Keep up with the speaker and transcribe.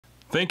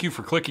Thank you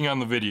for clicking on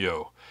the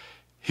video.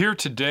 Here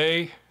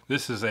today,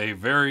 this is a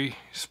very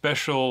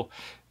special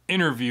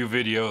interview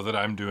video that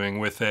I'm doing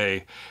with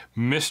a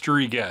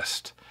mystery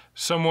guest.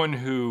 Someone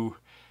who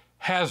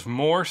has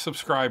more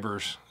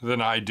subscribers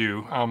than I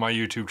do on my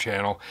YouTube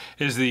channel,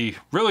 is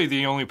really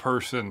the only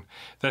person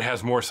that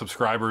has more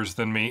subscribers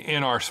than me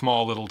in our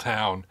small little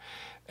town.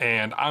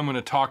 And I'm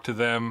gonna talk to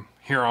them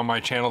here on my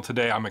channel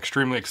today. I'm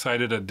extremely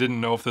excited. I didn't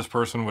know if this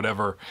person would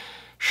ever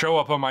show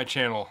up on my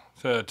channel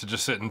to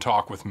just sit and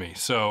talk with me.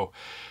 So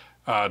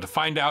to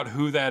find out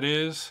who that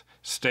is,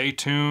 stay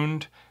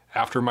tuned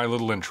after my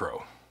little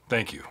intro.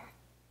 Thank you.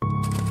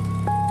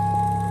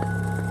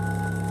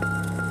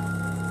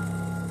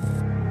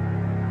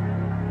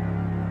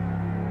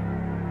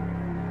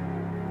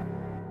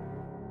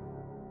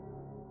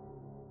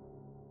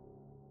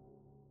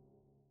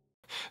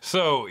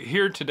 So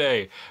here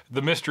today,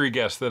 the mystery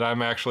guest that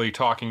I'm actually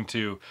talking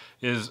to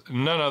is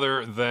none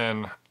other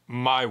than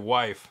my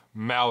wife,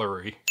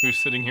 Mallory, who's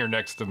sitting here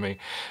next to me.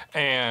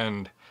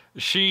 And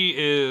she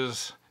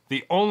is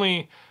the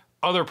only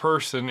other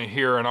person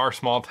here in our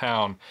small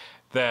town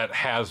that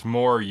has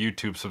more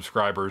YouTube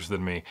subscribers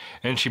than me.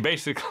 And she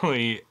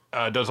basically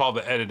does all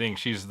the editing.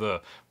 She's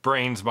the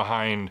brains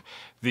behind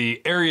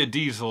the Area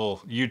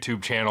Diesel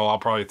YouTube channel. I'll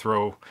probably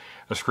throw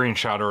a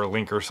screenshot or a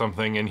link or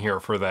something in here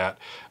for that,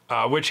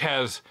 which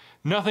has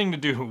nothing to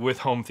do with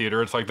home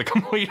theater. It's like the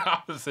complete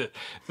opposite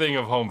thing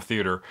of home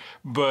theater.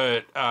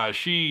 But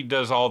she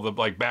does all the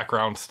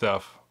background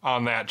stuff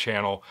on that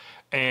channel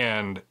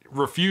and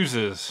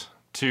refuses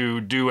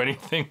to do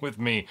anything with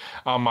me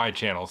on my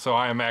channel. So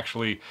I am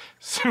actually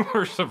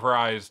super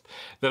surprised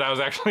that I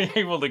was actually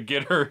able to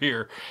get her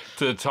here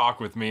to talk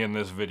with me in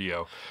this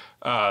video.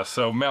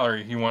 So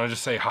Mallory, you want to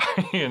just say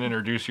hi and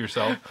introduce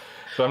yourself?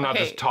 So I'm not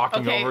just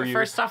talking over you.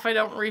 First off, I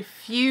don't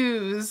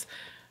refuse.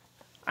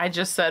 I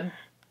just said,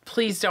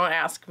 please don't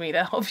ask me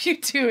to help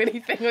you do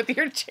anything with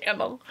your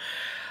channel.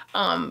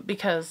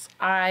 Because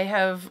I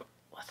have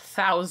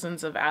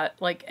thousands of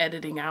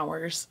editing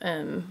hours,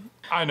 and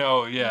I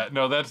know, yeah,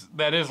 no,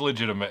 that is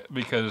legitimate,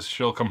 because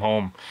she'll come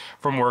home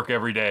from work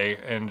every day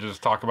and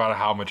just talk about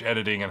how much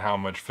editing and how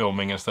much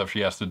filming and stuff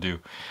she has to do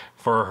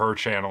for her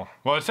channel.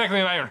 Well, it's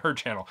technically not even her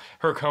channel,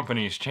 her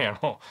company's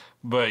channel,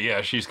 but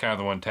yeah, she's kind of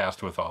the one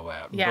tasked with all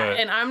that. Yeah,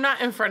 and I'm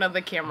not in front of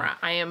the camera.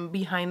 I am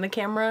behind the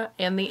camera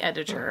and the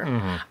editor.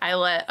 Mm-hmm. I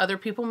let other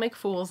people make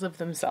fools of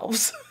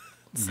themselves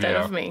instead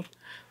of me,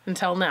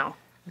 until now.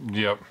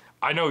 Yep.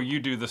 I know you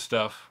do the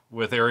stuff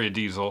with Area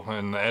Diesel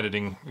and the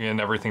editing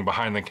and everything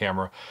behind the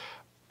camera.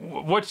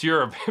 What's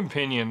your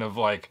opinion of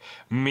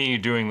me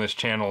doing this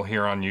channel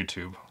here on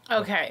YouTube?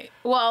 Okay,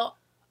 well,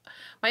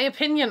 my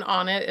opinion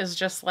on it is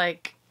just I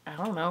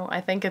don't know, I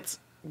think it's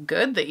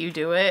good that you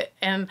do it.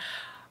 And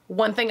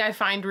one thing I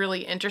find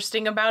really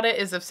interesting about it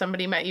is if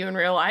somebody met you in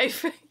real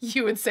life,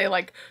 you would say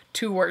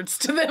 2 words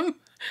to them,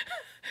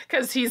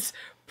 because he's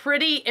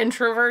pretty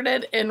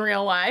introverted in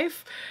real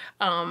life.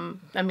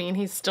 I mean,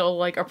 he's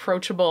still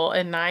approachable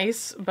and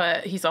nice,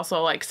 but he's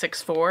also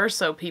 6'4",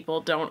 so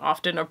people don't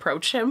often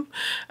approach him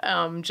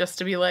just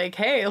to be like,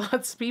 hey,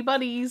 let's be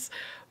buddies.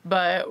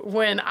 But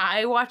when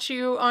I watch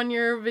you on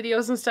your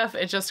videos and stuff,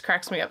 it just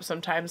cracks me up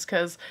sometimes,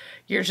 because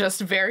you're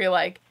just very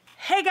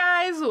hey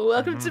guys,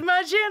 welcome to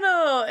my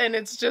channel. And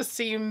it just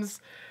seems,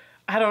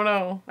 I don't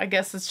know, I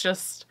guess it's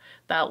just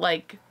that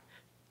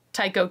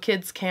Tycho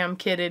Kids Cam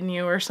kid in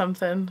you or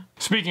something.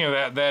 Speaking of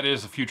that, that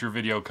is a future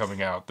video coming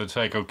out, the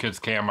Tycho Kids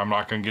Cam. I'm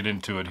not going to get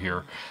into it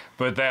here,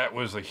 but that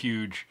was a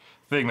huge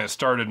thing that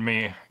started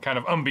me, kind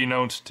of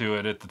unbeknownst to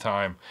it at the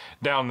time,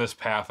 down this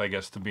path, I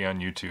guess, to be on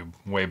YouTube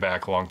way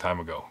back a long time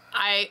ago.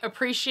 I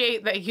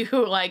appreciate that you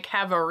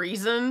have a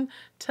reason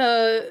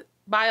to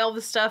buy all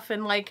the stuff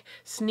and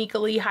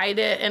sneakily hide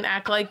it and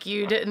act like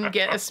you didn't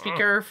get a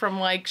speaker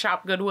from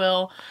Shop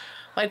Goodwill.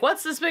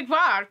 What's this big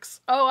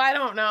box? Oh, I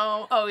don't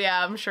know. Oh,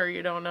 yeah, I'm sure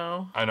you don't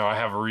know. I know, I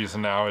have a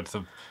reason now. It's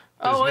a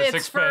business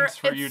expense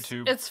for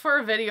YouTube. It's for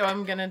a video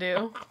I'm gonna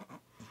do.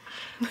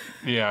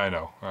 Yeah, I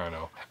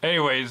know.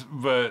 Anyways,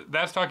 but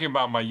that's talking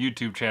about my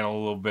YouTube channel a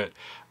little bit.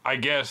 I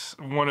guess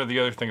one of the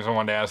other things I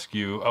wanted to ask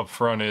you up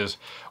front is,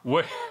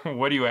 what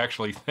do you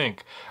actually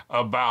think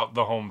about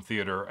the home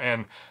theater?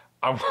 And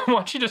I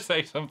want you to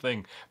say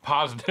something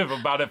positive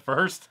about it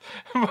first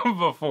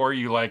before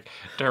you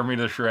tear me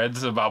to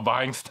shreds about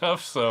buying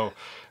stuff. So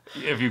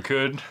if you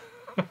could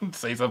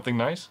say something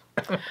nice.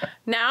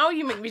 Now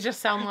you make me just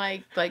sound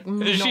like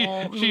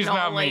she's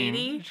not lady.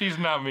 Mean. She's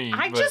not mean.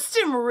 I just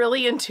am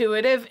really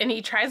intuitive, and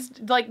he tries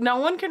no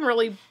one can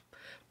really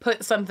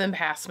put something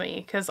past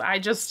me, because I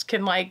just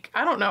can I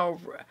don't know,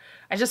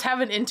 I just have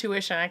an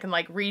intuition. I can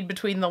read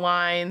between the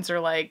lines,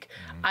 or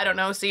I don't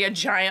know, see a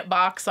giant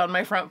box on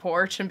my front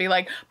porch and be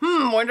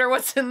wonder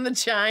what's in the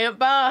giant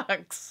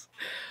box.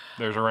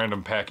 There's a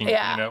random packing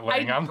peanut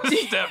laying on the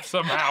step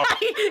somehow.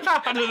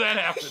 How did that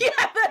happen? Yeah,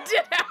 that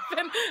did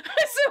happen.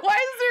 I said, why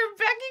is there a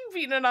packing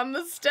peanut on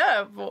the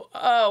step?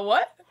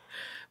 What?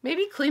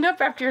 Maybe clean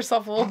up after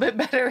yourself a little bit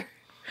better.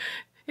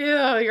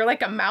 Yeah, you're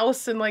like a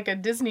mouse in a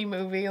Disney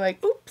movie.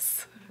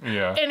 Oops.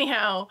 Yeah.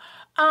 Anyhow,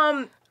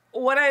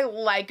 what I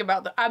like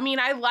about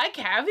I like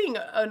having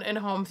an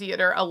in-home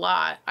theater a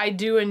lot. I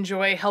do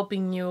enjoy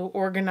helping you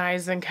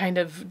organize and kind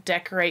of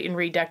decorate and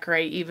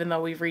redecorate, even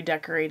though we've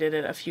redecorated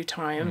it a few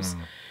times.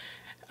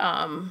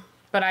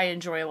 But I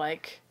enjoy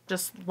like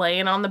just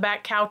laying on the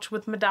back couch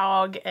with my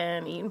dog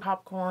and eating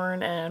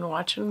popcorn and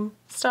watching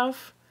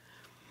stuff.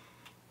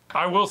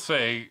 I will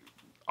say,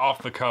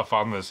 off the cuff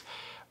on this,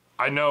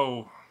 I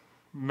know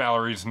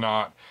Mallory's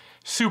not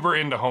super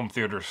into home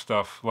theater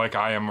stuff like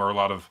I am, or a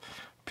lot of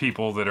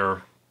people that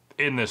are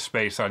in this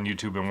space on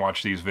YouTube and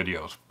watch these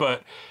videos.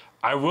 But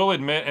I will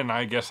admit, and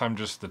I guess I'm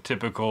just the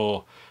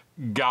typical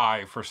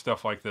guy for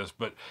stuff like this,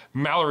 but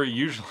Mallory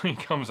usually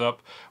comes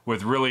up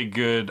with really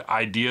good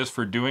ideas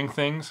for doing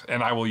things,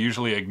 and I will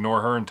usually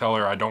ignore her and tell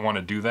her I don't want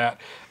to do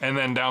that, and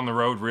then down the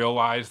road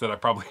realize that I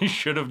probably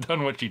should have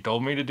done what she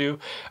told me to do.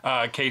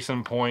 Case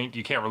in point,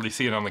 you can't really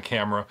see it on the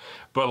camera,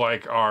 but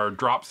like our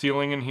drop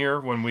ceiling in here,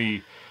 when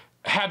we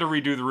had to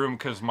redo the room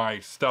because my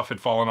stuff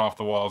had fallen off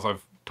the walls.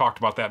 I've talked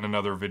about that in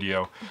another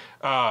video,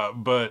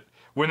 but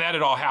when that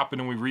had all happened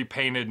and we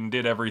repainted and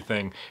did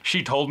everything,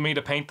 she told me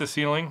to paint the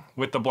ceiling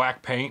with the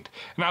black paint.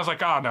 And I was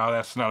like, oh, no,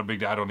 that's not a big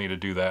deal. I don't need to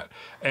do that.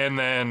 And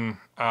then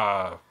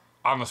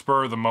on the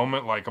spur of the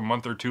moment, like a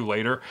month or two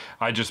later,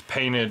 I just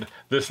painted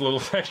this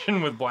little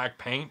section with black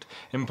paint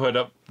and put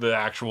up the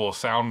actual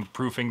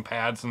soundproofing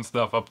pads and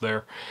stuff up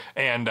there.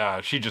 And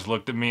she just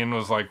looked at me and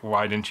was like,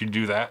 why didn't you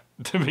do that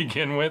to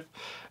begin with?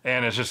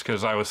 And it's just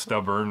because I was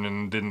stubborn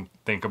and didn't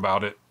think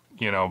about it.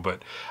 You know,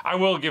 but I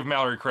will give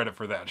Mallory credit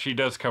for that. She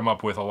does come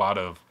up with a lot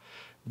of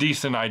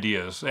decent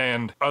ideas,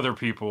 and other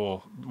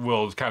people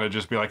will kind of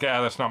just be like,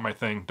 yeah, that's not my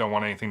thing. Don't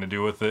want anything to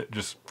do with it.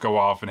 Just go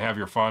off and have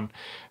your fun.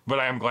 But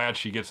I am glad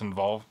she gets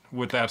involved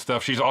with that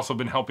stuff. She's also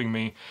been helping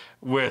me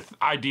with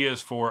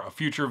ideas for a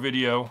future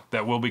video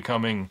that will be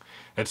coming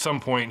at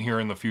some point here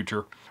in the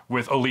future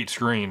with Elite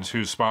Screens,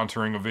 who's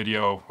sponsoring a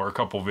video or a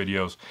couple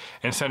videos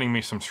and sending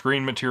me some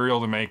screen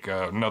material to make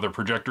another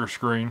projector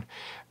screen.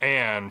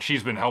 And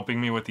she's been helping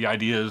me with the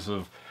ideas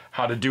of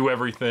how to do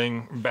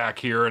everything back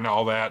here and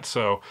all that.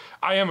 So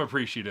I am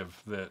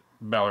appreciative that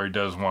Mallory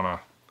does want to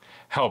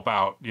help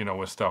out, you know,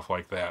 with stuff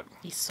like that.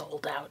 He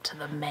sold out to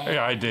the man.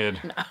 Yeah, I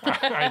did. No.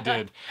 I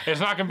did. It's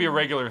not going to be a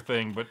regular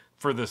thing, but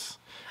for this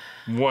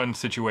one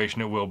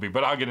situation it will be.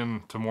 But I'll get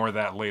into more of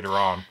that later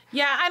on.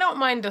 Yeah, I don't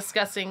mind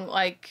discussing,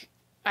 like,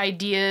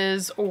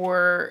 ideas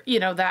or, you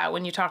know, that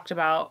when you talked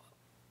about,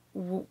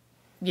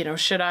 you know,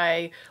 should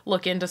I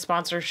look into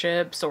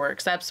sponsorships or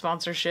accept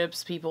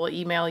sponsorships? People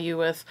email you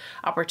with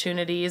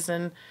opportunities,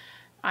 and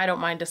I don't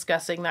mind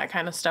discussing that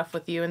kind of stuff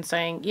with you and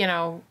saying, you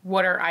know,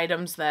 what are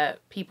items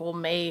that people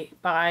may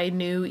buy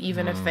new,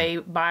 even if they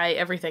buy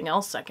everything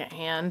else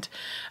secondhand.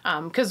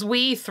 Because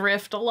we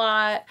thrift a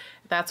lot.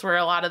 That's where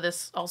a lot of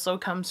this also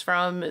comes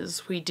from,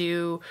 is we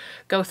do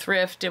go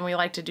thrift and we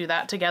like to do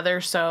that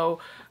together. So,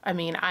 I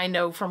mean, I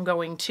know from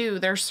going too,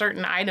 there's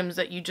certain items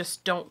that you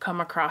just don't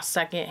come across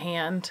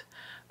secondhand.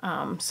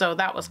 So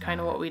that was kind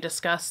of what we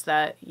discussed,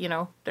 that, you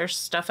know, there's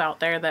stuff out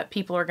there that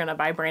people are going to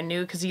buy brand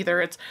new because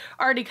either it's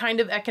already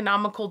kind of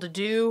economical to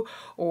do,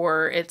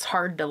 or it's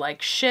hard to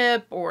like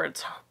ship, or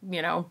it's,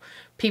 you know,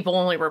 people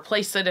only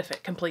replace it if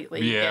it completely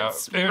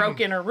gets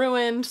broken or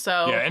ruined.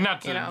 So, yeah, and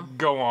not to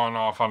go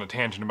off on a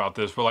tangent about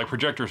this, but like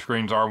projector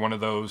screens are one of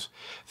those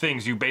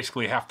things you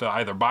basically have to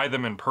either buy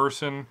them in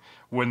person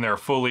when they're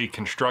fully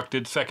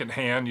constructed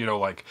secondhand, you know,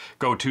 like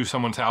go to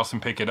someone's house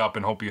and pick it up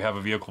and hope you have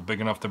a vehicle big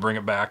enough to bring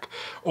it back.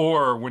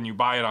 Or when you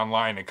buy it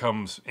online, it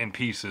comes in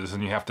pieces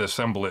and you have to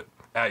assemble it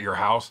at your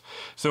house.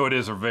 So it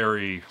is a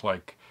very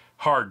like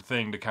hard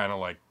thing to kind of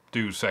like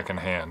do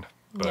secondhand.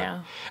 But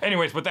yeah.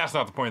 Anyways, but that's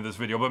not the point of this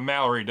video. But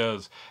Mallory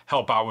does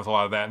help out with a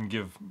lot of that and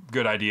give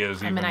good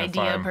ideas. I'm an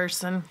idea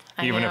person.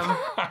 Even if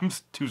I'm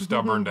too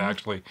stubborn to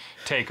actually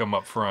take them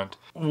up front.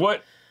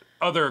 What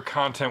other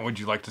content would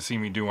you like to see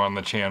me do on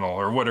the channel?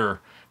 Or what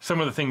are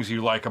some of the things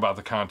you like about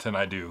the content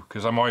I do?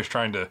 Because I'm always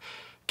trying to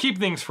keep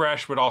things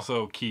fresh, but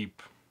also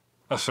keep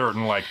a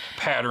certain like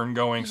pattern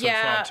going, so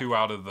it's not too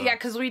out of the... Yeah,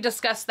 because we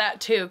discussed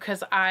that too,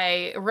 because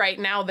right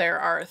now there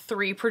are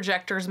 3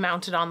 projectors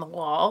mounted on the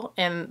wall,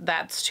 and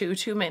that's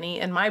too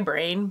many in my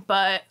brain.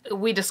 But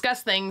we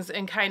discuss things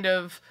and kind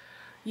of,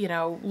 you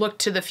know, look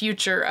to the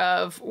future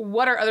of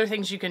what are other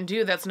things you can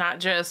do that's not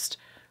just,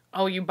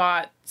 oh, you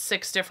bought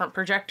 6 different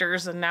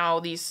projectors and now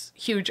these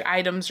huge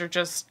items are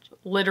just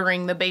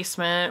littering the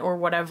basement or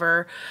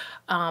whatever.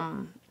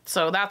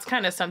 So that's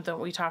kind of something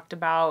we talked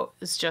about,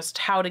 is just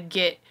how to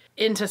get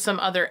into some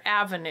other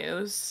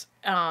avenues.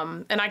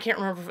 And I can't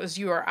remember if it was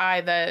you or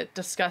I that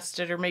discussed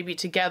it, or maybe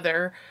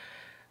together.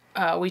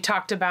 We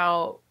talked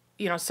about,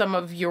 you know, some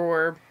of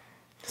your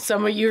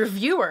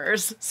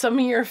viewers, some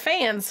of your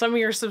fans, some of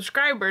your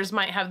subscribers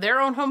might have their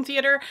own home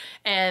theater,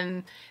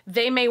 and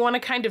they may want to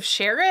kind of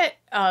share it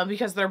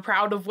because they're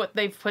proud of what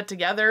they've put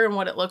together and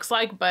what it looks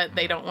like, but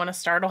they don't want to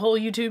start a whole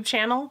YouTube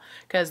channel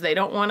because they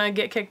don't want to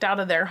get kicked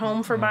out of their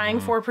home for buying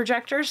 4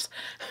 projectors.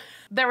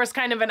 There was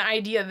kind of an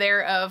idea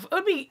there of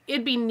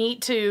it'd be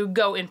neat to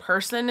go in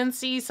person and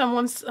see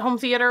someone's home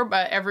theater,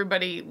 but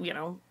everybody, you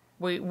know,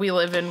 we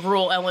live in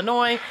rural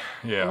Illinois.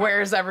 Yeah.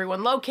 Where's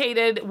everyone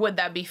located? Would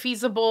that be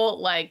feasible?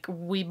 Like,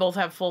 we both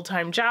have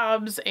full-time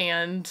jobs,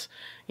 and,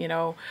 you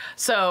know,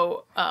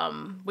 so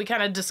we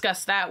kind of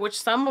discussed that, which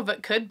some of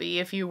it could be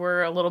if you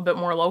were a little bit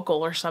more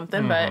local or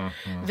something. But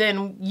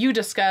then you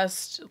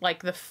discussed,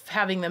 like,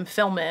 having them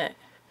film it.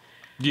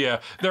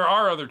 Yeah, there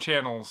are other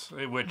channels,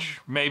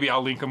 which maybe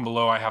I'll link them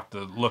below. I have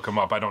to look them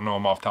up. I don't know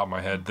them off the top of my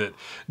head, that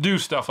do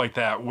stuff like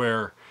that,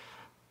 where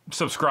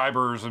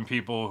subscribers and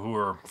people who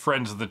are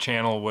friends of the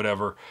channel,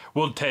 whatever,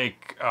 will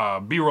take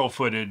B-roll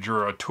footage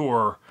or a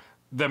tour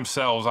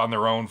themselves on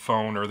their own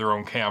phone or their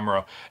own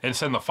camera and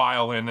send the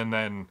file in, and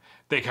then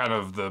they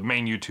the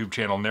main YouTube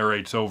channel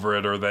narrates over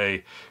it, or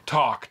they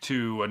talk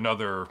to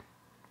another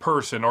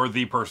person or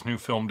the person who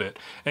filmed it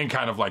and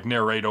kind of like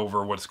narrate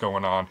over what's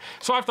going on.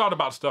 So I've thought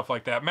about stuff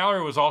like that.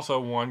 Mallory was also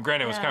one,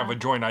 granted it was kind of a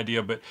joint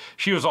idea, but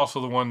she was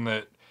also the one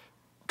that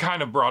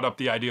kind of brought up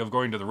the idea of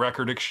going to the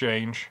record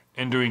exchange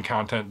and doing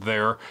content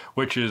there,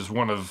 which is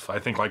one of, I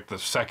think, like the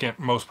second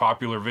most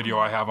popular video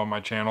I have on my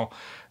channel.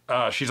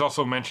 She's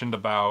also mentioned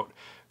about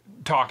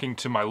talking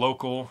to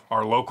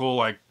our local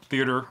like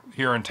theater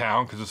here in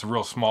town, because it's a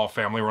real small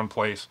family-run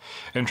place,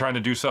 and trying to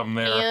do something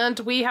there. And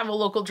we have a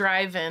local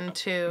drive-in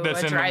to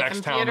that's a in the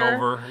next town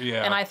over.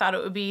 Yeah. And I thought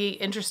it would be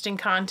interesting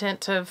content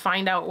to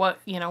find out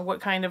what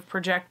kind of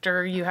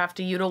projector you have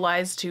to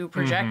utilize to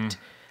project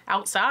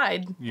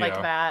outside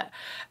like that.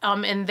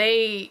 And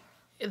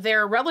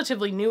they're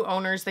relatively new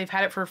owners. They've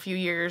had it for a few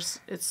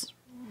years. It's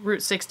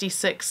Route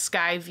 66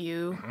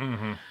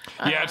 Skyview.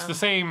 Yeah, it's the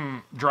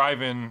same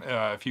drive-in.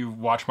 If you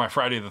watch my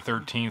Friday the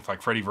 13th,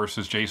 like Freddy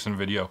versus Jason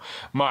video,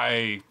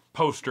 my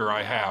poster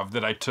I have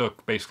that I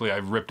took, basically I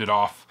ripped it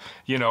off,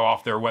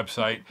 off their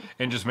website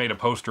and just made a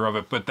poster of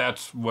it. But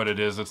that's what it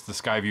is. It's the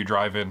Skyview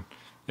drive-in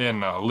in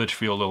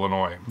Litchfield,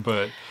 Illinois.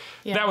 But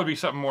that would be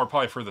something more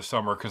probably for the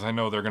summer, because I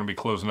know they're going to be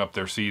closing up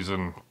their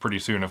season pretty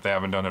soon if they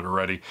haven't done it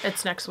already.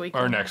 It's next week.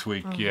 Or next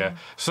week, yeah.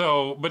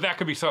 So, but that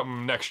could be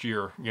something next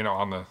year,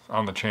 on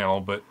the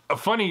channel. But a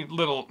funny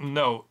little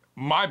note,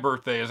 my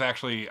birthday is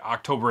actually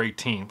October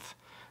 18th.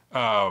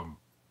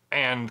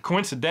 And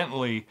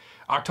coincidentally,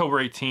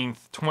 October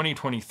 18th,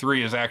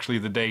 2023 is actually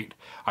the date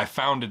I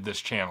founded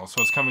this channel.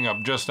 So it's coming up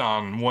just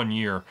on 1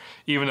 year,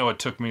 even though it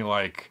took me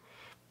like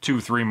 2,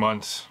 3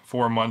 months,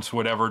 4 months,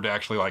 whatever, to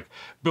actually like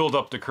build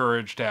up the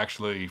courage to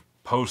actually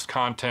post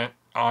content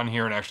on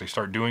here and actually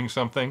start doing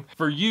something.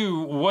 For you,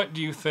 what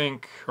do you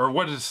think, or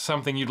what is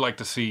something you'd like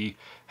to see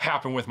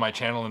happen with my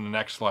channel in the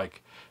next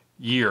like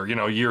year,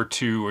 year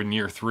 2 and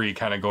year 3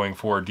 kind of going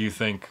forward? Do you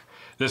think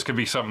this could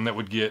be something that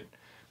would get,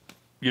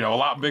 a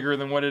lot bigger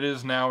than what it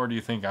is now, or do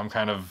you think I'm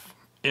kind of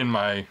in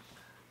my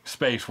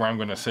space where I'm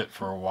going to sit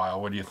for a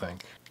while? What do you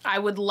think? I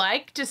would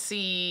like to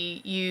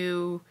see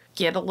you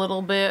get a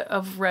little bit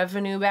of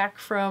revenue back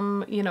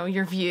from,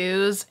 your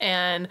views,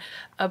 and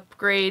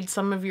upgrade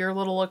some of your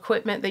little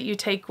equipment that you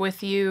take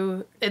with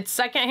you. It's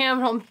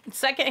secondhand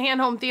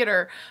home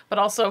theater, but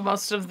also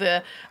most of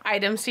the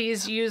items he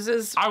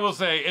uses. I will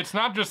say it's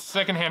not just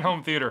secondhand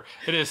home theater.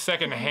 It is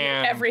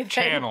secondhand everything.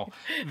 Channel.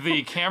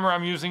 The camera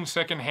I'm using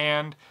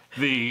secondhand.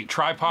 The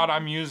tripod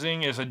I'm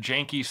using is a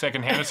janky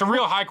secondhand. It's a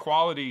real high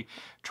quality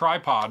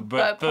tripod,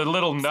 but the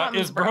little nut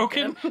is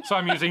broken. So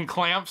I'm using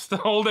clamps to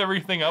hold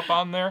everything up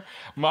on there.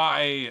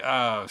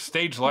 My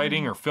stage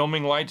lighting or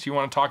filming lights you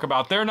want to talk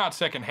about, they're not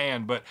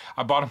secondhand, but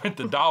I bought them at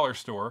the dollar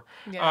store.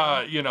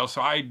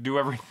 So I do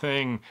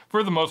everything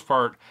for the most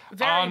part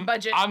Very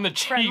budget on the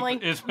cheap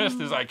friendly. as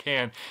best as I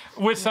can,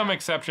 with some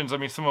exceptions. I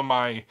mean, some of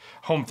my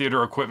home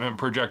theater equipment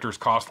projectors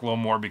cost a little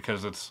more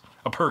because it's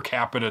a per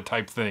capita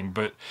type thing,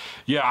 but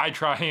yeah, I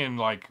try and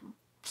like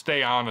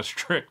stay on as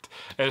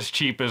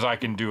cheap as I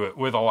can do it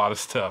with a lot of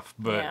stuff.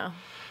 But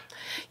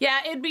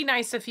yeah, it'd be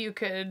nice if you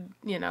could,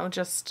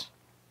 just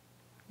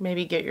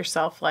maybe get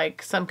yourself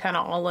like some kind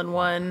of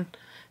all-in-one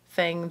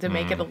thing to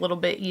make it a little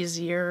bit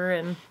easier,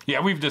 and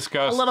we've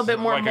discussed a little bit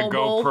more like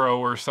mobile. a GoPro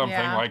or something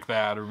like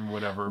that or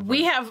whatever. But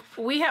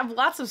we have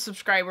lots of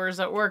subscribers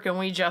at work, and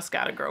we just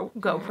got a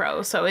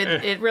GoPro, so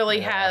it really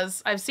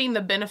has. I've seen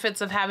the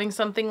benefits of having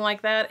something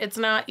like that. It's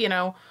not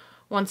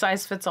one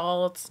size fits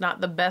all. It's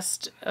not the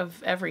best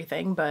of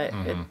everything, but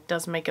it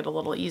does make it a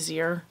little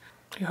easier.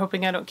 You're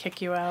hoping I don't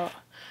kick you out.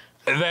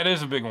 That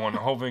is a big one.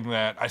 Hoping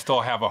that I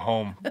still have a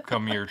home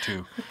come year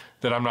 2.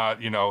 That I'm not,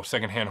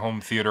 secondhand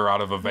home theater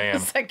out of a van.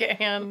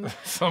 Secondhand.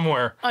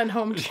 Somewhere.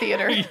 Unhomed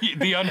theater.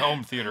 The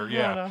unhomed theater,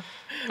 yeah.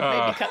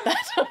 Maybe cut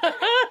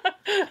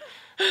that.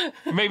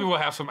 Maybe we'll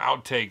have some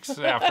outtakes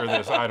after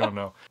this. I don't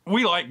know.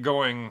 We like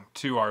going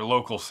to our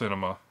local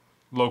cinema,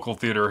 local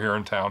theater here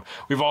in town.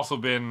 We've also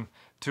been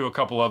to a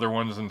couple other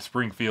ones in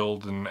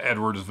Springfield and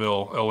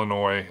Edwardsville,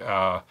 Illinois,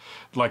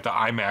 like the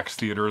IMAX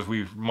theaters.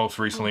 We most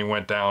recently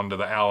went down to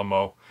the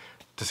Alamo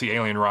to see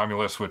Alien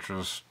Romulus, which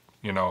was,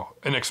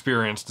 an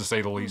experience to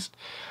say the least.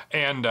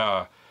 And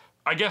I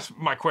guess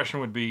my question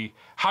would be,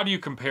 how do you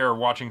compare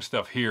watching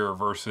stuff here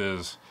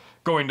versus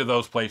going to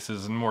those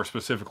places, and more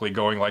specifically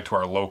going like to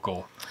our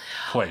local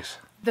place?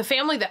 The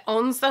family that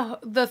owns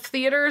the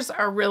theaters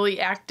are really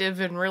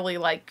active and really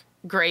like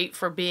great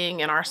for being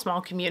in our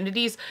small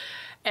communities.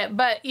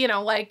 But, you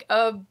know, like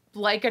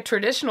a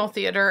traditional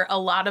theater, a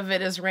lot of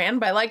it is ran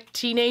by like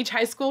teenage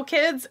high school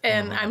kids,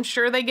 and I'm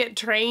sure they get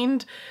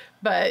trained,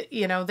 but,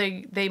 you know,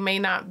 they may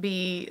not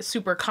be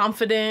super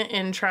confident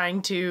in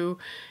trying to,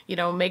 you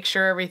know, make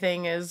sure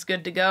everything is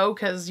good to go,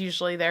 because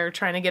usually they're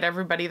trying to get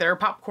everybody their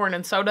popcorn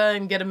and soda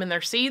and get them in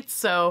their seats.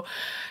 So,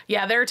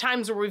 yeah, there are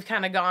times where we've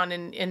kind of gone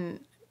and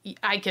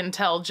I can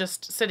tell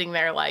just sitting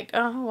there like,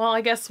 oh, well,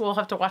 I guess we'll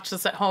have to watch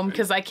this at home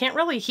because I can't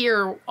really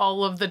hear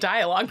all of the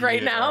dialogue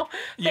right now.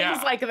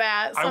 Things like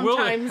that.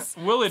 Sometimes,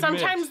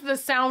 sometimes the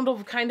sound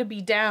will kind of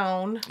be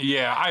down.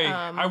 Yeah,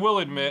 I will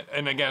admit,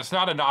 and again, it's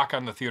not a knock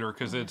on the theater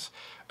because it's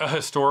a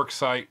historic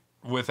site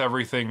with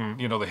everything,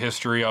 you know, the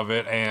history of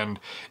it, and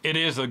it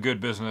is a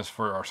good business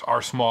for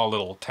our small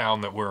little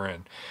town that we're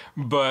in.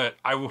 But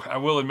I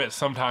will admit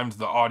sometimes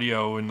the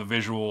audio and the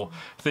visual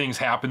things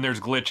happen. There's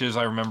glitches.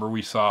 I remember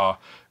we saw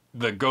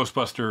the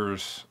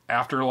Ghostbusters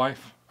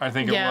Afterlife, I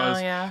think it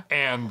was,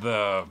 and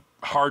the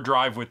hard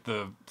drive with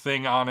the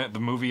thing on it, the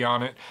movie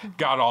on it,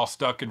 got all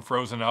stuck and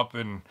frozen up,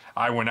 and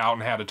I went out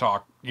and had to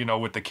talk, you know,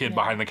 with the kid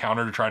behind the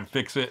counter to try and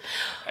fix it.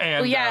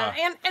 And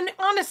and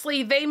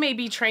honestly, they may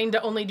be trained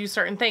to only do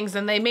certain things,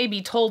 and they may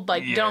be told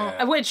like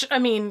don't, which I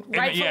mean,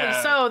 rightfully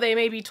so, they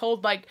may be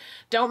told like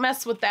don't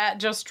mess with that,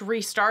 just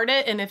restart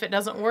it, and if it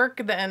doesn't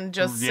work, then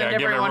just send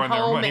everyone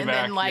home, and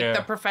then like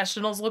the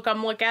professionals will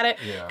come look at it,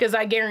 because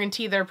I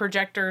guarantee their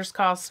projectors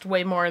cost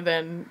way more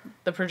than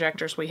the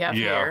projectors we have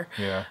here.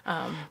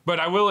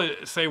 But I will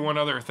say one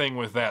other thing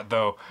with that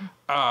though.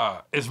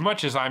 As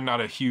much as I'm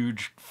not a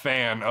huge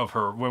fan of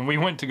her, when we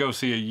went to go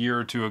see a year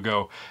or two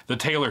ago the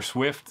Taylor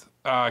Swift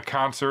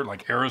concert,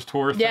 like Eras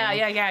Tour thing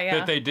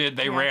that they did,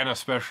 they ran a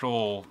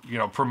special, you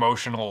know,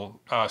 promotional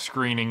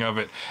screening of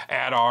it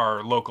at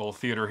our local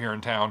theater here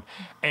in town.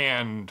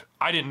 And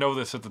I didn't know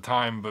this at the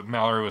time, but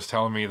Mallory was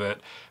telling me that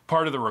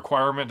part of the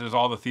requirement is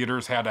all the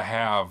theaters had to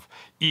have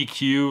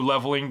EQ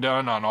leveling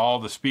done on all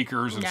the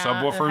speakers and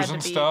subwoofers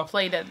and stuff.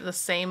 Played at the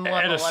same level,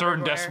 at a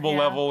certain decibel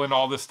level and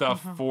all this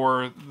stuff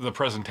for the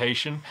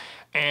presentation.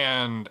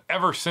 And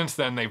ever since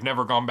then, they've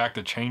never gone back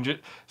to change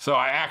it. So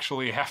I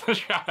actually have to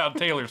shout out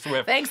Taylor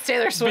Swift. Thanks,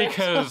 Taylor Swift.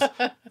 Because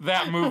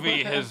that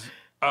movie has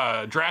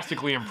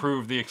drastically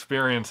improved the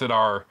experience at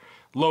our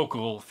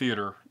local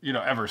theater, you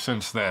know, ever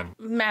since then.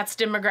 Matt's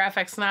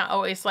demographic's not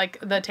always like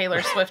the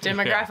Taylor Swift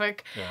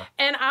demographic.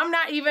 And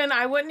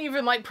I wouldn't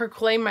even like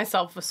proclaim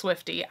myself a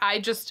Swiftie.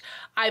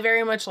 I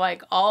very much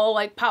like all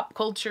like pop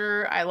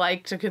culture. I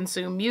like to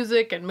consume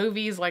music and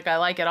movies. Like I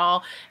like it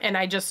all. And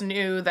I just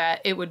knew that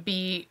it would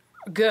be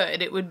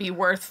good. It would be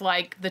worth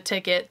like the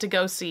ticket to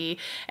go see.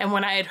 And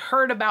when I had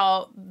heard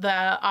about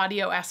the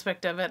audio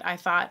aspect of it, I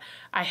thought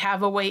I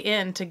have a way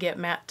in to get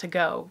Matt to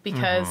go,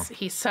 because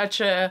he's such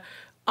a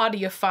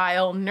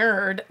audiophile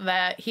nerd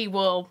that he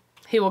will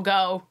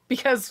go,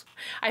 because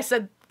I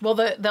said, well,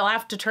 they'll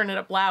have to turn it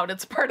up loud.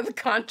 It's part of the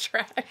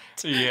contract.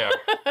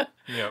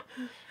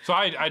 So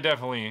I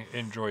definitely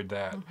enjoyed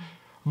that.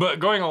 But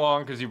going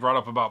along, because you brought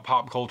up about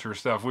pop culture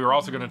stuff, we were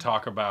also going to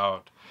talk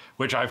about,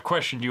 which I've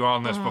questioned you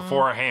on this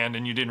beforehand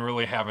and you didn't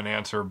really have an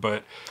answer,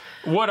 but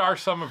what are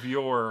some of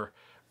your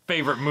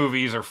favorite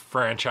movies or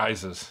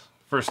franchises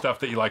for stuff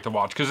that you like to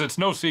watch? Because it's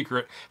no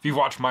secret, if you've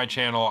watched my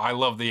channel, I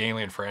love the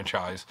Alien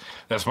franchise.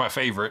 That's my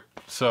favorite.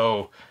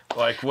 So,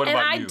 like, what about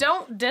you? And I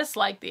don't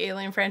dislike the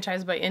Alien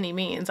franchise by any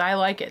means. I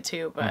like it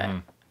too, but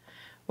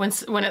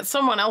when it's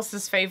someone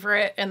else's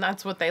favorite and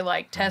that's what they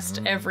like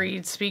test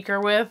every speaker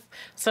with,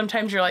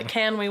 sometimes you're like,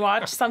 can we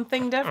watch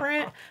something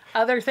different?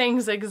 Other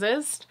things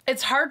exist.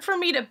 It's hard for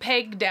me to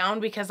peg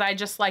down because I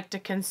just like to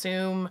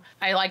consume.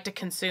 I like to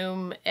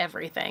consume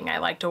everything. I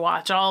like to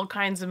watch all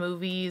kinds of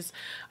movies.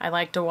 I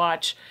like to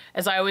watch,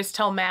 as I always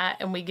tell Matt,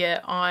 and we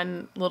get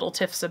on little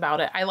tiffs about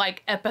it, I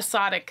like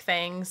episodic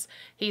things.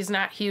 He's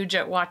not huge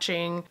at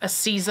watching a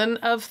season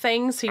of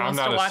things. He wants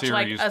to watch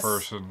like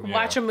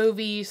watch a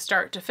movie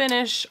start to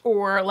finish,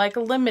 or like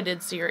a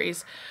limited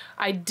series.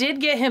 I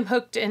did get him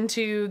hooked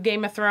into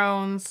Game of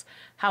Thrones,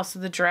 House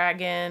of the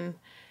Dragon,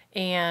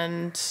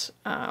 and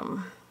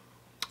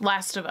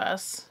Last of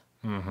Us.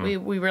 We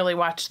really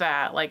watched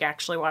that, like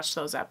actually watched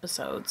those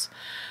episodes.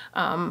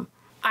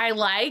 I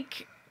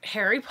like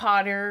Harry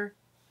Potter,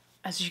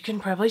 as you can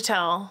probably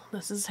tell.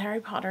 This is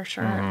Harry Potter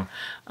shirt.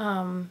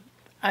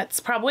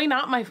 It's probably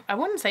not my, I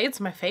wouldn't say it's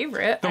my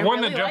favorite. The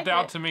one that jumped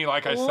out to me,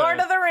 like I said, Lord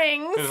of the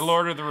Rings. Is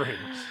Lord of the Rings.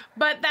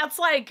 But that's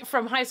like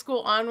from high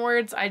school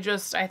onwards, I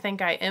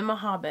think I am a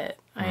hobbit.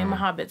 I am a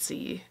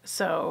hobbitsy.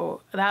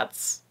 So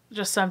that's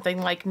just something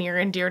like near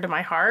and dear to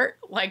my heart,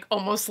 like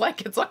almost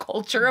like it's a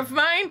culture of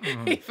mine,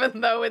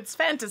 even though it's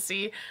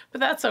fantasy, but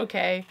that's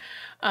okay.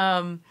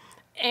 And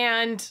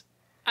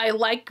I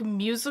like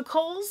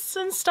musicals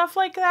and stuff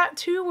like that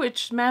too,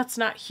 which Matt's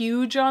not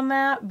huge on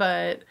that,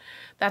 but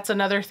that's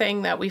another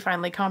thing that we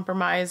finally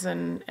compromise,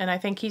 and I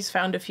think he's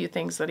found a few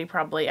things that he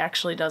probably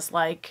actually does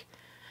like.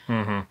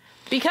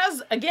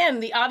 Because, again,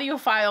 the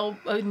audiophile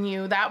in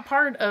you, that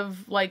part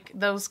of, like,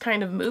 those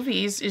kind of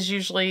movies is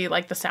usually,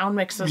 like, the sound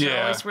mixes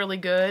are always really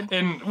good.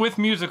 And with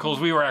musicals,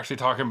 we were actually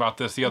talking about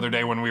this the other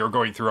day when we were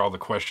going through all the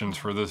questions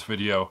for this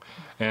video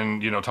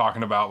and, you know,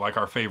 talking about, like,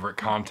 our favorite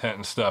content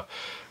and stuff.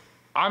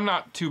 I'm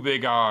not too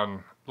big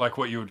on, like,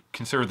 what you would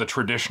consider the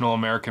traditional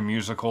American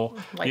musical.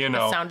 Like, you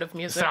know, the Sound of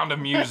Music. Sound of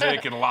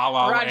Music and La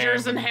La Land.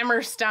 Rodgers and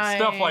Hammerstein.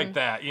 Stuff like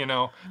that, you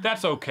know.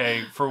 That's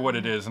okay for what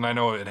it is, and I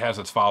know it has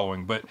its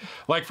following. But,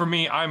 like, for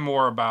me, I'm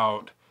more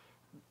about,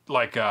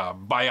 like,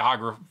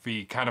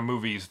 biography kind of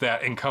movies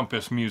that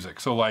encompass music.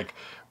 So, like,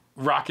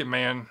 Rocket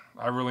Man,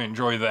 I really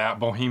enjoy that.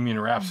 Bohemian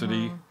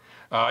Rhapsody.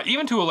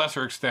 Even to a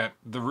lesser extent,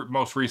 the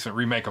most recent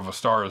remake of A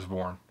Star Is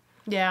Born.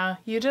 Yeah,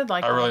 you did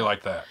like that. I really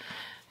like that.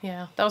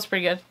 Yeah, that was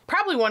pretty good.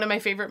 Probably one of my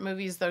favorite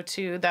movies, though,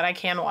 too, that I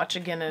can watch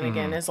again and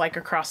again is, like,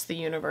 Across the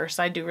Universe.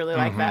 I do really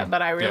like that,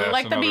 but I really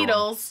like the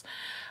Beatles.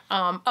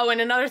 Oh,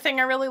 and another thing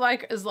I really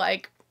like is,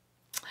 like,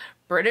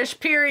 British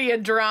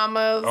period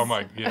dramas. Oh,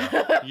 my,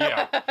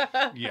 yeah.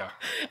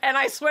 And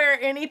I swear,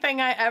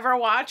 anything I ever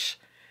watch,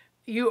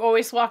 you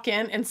always walk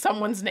in and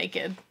someone's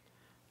naked.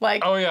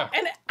 Like, oh, yeah.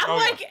 And I'm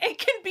like, it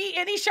can be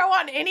any show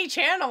on any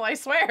channel, I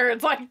swear.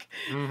 It's like...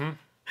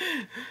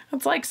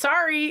 It's like,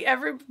 sorry,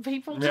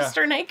 people just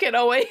are naked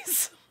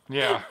always.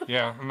 Yeah.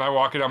 And I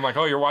walk in, I'm like,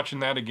 oh, you're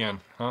watching that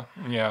again, huh?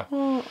 Yeah.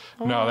 No,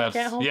 that's,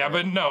 yeah,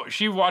 but no,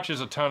 she watches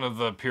a ton of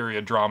the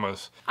period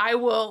dramas. I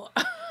will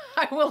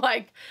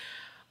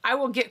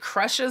get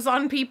crushes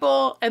on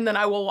people, and then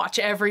I will watch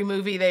every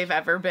movie they've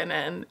ever been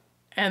in,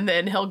 and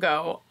then he'll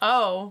go,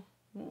 oh,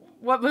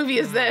 what movie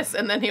is this?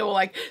 And then he will,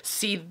 like,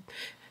 see...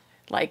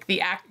 like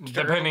the actor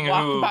depending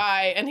walk who,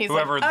 by and he's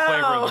whoever like, the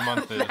flavor of the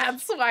month is.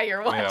 That's why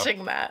you're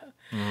watching that.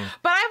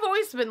 But I've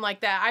always been like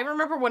that. I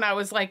remember when I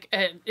was like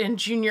in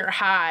junior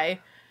high,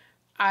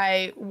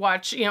 I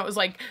watched, you know, it was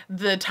like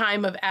the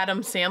time of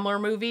Adam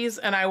Sandler movies,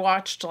 and I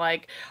watched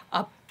like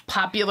a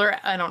popular,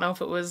 I don't know if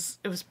it was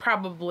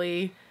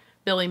probably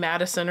Billy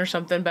Madison or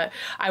something, but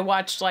I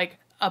watched like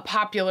a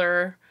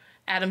popular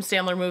Adam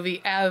Sandler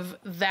movie of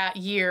that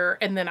year,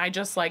 and then I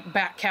just like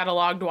back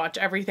cataloged, watched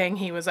everything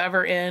he was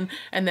ever in,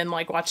 and then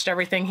like watched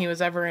everything he was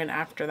ever in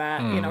after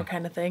that, you know,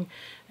 kind of thing.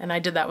 And I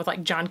did that with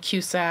like John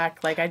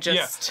Cusack. Like I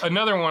just... Yeah,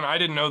 another one, I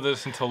didn't know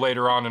this until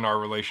later on in our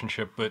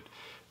relationship, but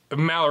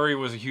Mallory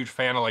was a huge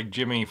fan of like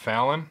Jimmy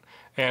Fallon.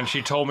 And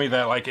she told me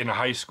that like in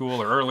high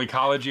school or early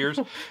college years,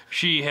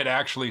 she had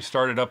actually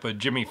started up a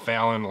Jimmy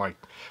Fallon like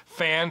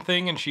fan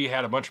thing, and she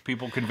had a bunch of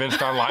people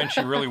convinced online she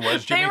really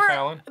was Jimmy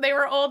Fallon. They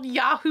were old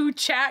Yahoo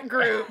chat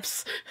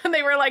groups, and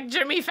they were like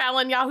Jimmy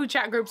Fallon Yahoo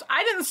chat groups.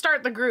 I didn't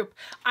start the group.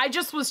 I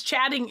just was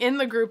chatting in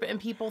the group, and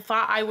people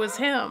thought I was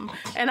him,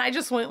 and I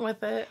just went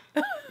with it.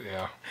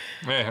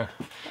 Yeah.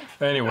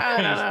 Anyway,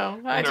 I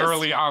don't know.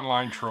 Early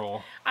online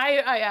troll.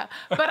 Yeah.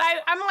 But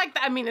I'm like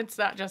that. I mean, it's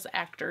not just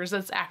actors;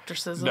 it's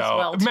actresses as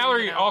well. Too,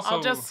 Mallory you know?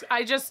 also.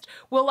 I just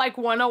will like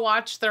want to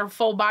watch their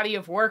full body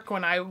of work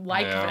when I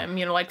like them.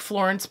 You know, like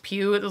Florence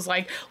Pugh. It was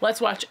like, let's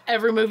watch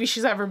every movie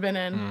she's ever been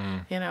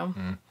in. You know.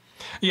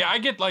 Yeah, I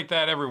get like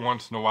that every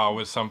once in a while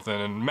with something,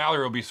 and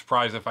Mallory will be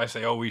surprised if I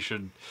say, oh, we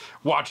should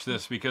watch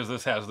this because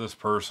this has this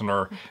person,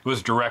 or it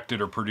was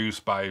directed or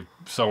produced by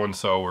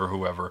so-and-so or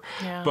whoever.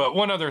 Yeah. But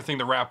one other thing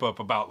to wrap up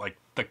about like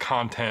the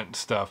content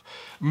stuff,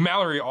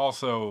 Mallory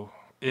also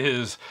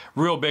is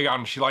real big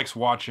on, she likes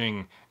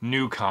watching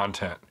new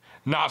content.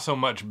 Not so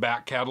much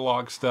back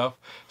catalog stuff.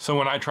 So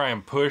when I try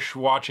and push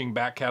watching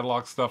back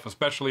catalog stuff,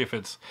 especially if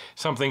it's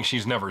something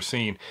she's never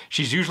seen,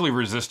 she's usually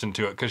resistant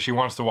to it because she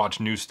wants to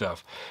watch new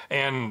stuff.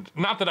 And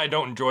not that I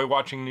don't enjoy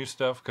watching new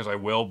stuff, because I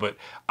will, but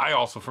I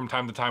also from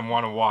time to time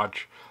want to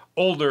watch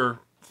older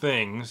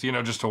things, you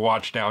know, just to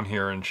watch down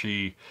here, and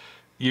she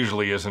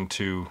usually isn't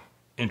too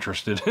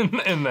interested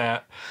in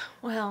that.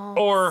 Well,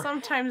 or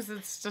sometimes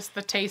it's just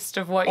the taste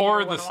of what you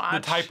want to watch. Or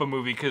the type of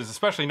movie, because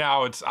especially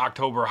now it's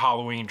October,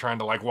 Halloween, trying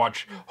to like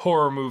watch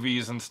horror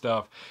movies and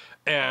stuff.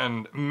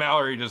 And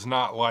Mallory does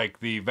not like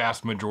the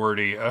vast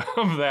majority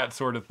of that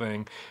sort of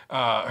thing.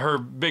 Her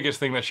biggest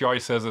thing that she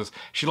always says is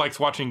she likes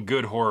watching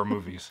good horror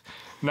movies,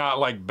 not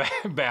like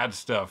bad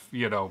stuff,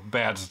 you know,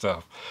 bad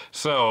stuff.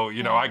 So,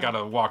 you know, I got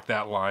to walk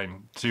that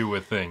line too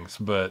with things,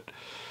 but...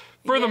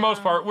 For the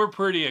most part, we're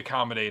pretty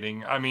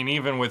accommodating. I mean,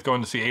 even with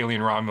going to see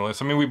Alien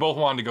Romulus, I mean, we both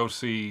wanted to go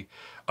see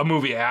a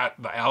movie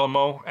at the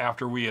Alamo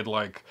after we had,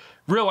 like,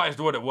 realized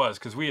what it was,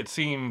 because we had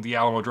seen the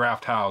Alamo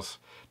Draft House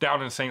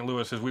down in St.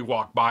 Louis as we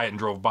walked by it and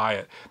drove by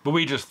it. But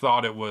we just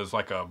thought it was,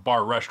 like, a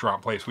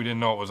bar-restaurant place. We didn't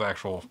know it was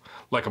actual,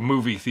 like, a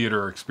movie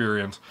theater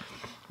experience.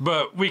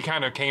 But we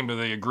kind of came to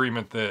the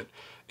agreement that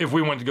if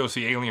we went to go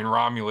see Alien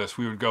Romulus,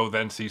 we would go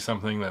then see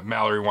something that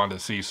Mallory wanted to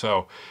see.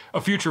 So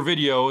a future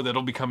video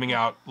that'll be coming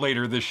out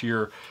later this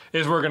year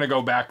is we're going to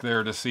go back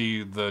there to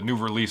see the new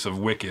release of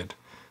Wicked.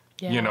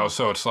 Yeah. You know,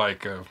 so it's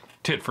like a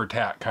tit for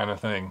tat kind of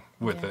thing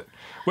with it.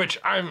 Which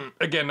I'm,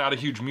 again, not a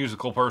huge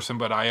musical person,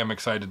 but I am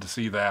excited to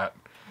see that,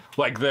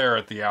 like, there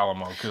at the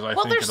Alamo, because I think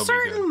it'll be good. Well, there's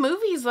certain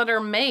movies that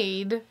are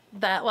made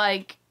that,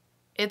 like,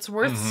 it's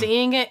worth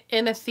seeing it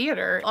in a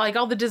theater. Like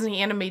all the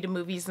Disney animated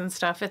movies and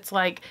stuff, it's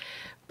like,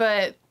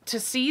 but to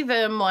see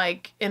them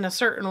like in a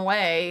certain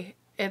way,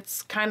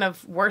 it's kind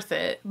of worth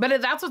it.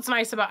 But that's what's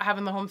nice about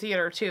having the home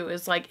theater too,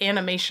 is like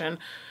animation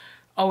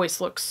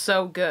always looks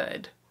so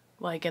good,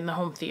 like in the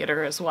home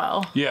theater as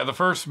well. Yeah, the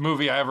first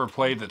movie I ever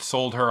played that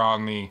sold her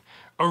on the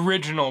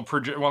original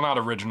well, not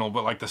original,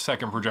 but like the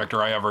second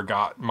projector I ever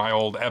got, my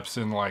old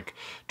Epson like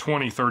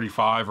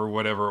 2035 or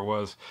whatever it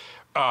was.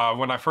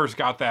 When I first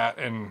got that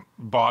and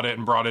bought it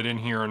and brought it in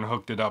here and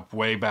hooked it up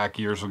way back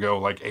years ago,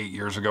 like 8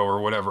 years ago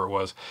or whatever it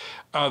was,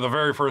 the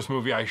very first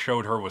movie I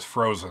showed her was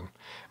Frozen.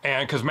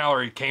 And because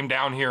Mallory came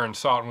down here and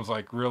saw it and was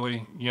like,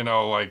 really? You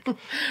know, like,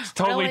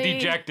 totally Really?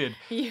 dejected.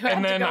 You had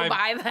And then to go I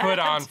buy that? put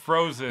on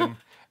Frozen.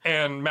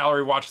 And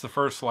Mallory watched the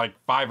first like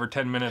 5 or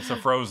 10 minutes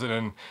of Frozen,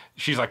 and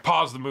she's like,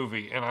 pause the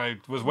movie. And I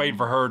was waiting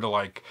for her to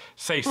like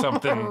say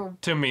something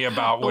to me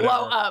about whatever.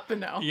 Blow up,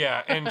 no.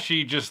 Yeah, and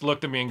she just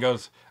looked at me and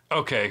goes,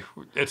 okay,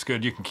 it's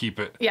good, you can keep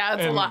it. Yeah,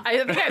 it's a lot. I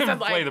think I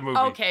said play like, the movie.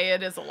 okay,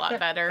 it is a lot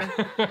better.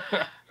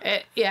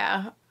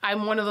 Yeah,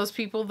 I'm one of those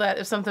people that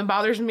if something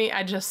bothers me,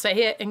 I just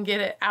say it and get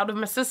it out of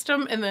my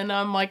system, and then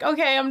I'm like,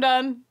 okay, I'm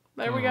done.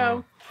 There we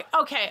go.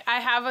 Okay,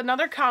 I have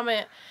another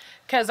comment,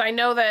 because I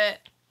know that,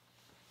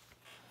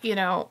 you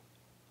know,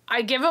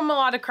 I give them a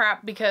lot of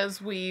crap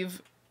because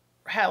we've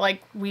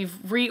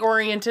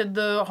reoriented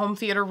the home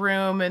theater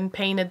room and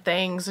painted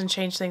things and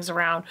changed things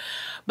around.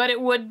 But it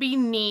would be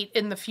neat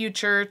in the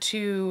future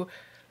to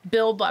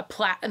build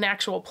an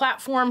actual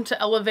platform to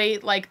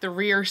elevate like the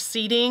rear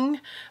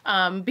seating,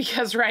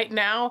 because right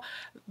now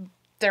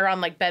they're on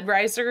like bed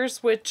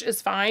risers, which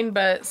is fine,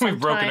 but sometimes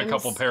we've broken a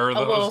couple pair of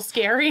those. A little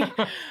scary.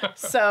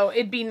 So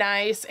it'd be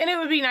nice, and it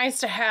would be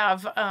nice to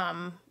have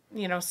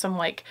you know, some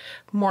like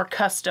more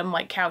custom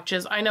like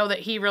couches. I know that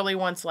he really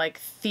wants like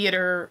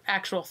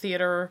actual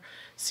theater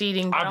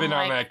seating. I've been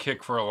on that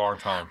kick for a long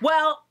time.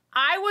 Well,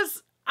 I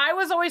was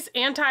always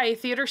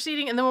anti-theater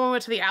seating, and then when we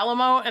went to the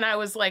Alamo, and I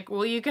was like,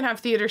 well, you can have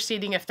theater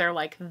seating if they're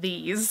like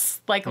these,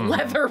 like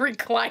leather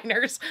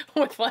recliners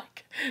with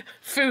like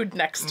food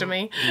next to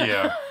me.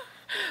 Yeah.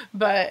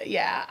 But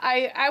yeah,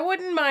 I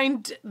wouldn't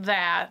mind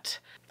that.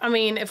 I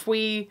mean, if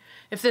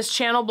this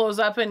channel blows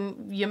up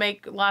and you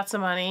make lots of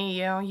money,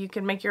 you know, you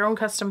can make your own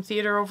custom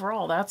theater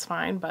overall. That's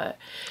fine. But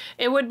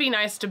it would be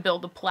nice to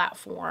build a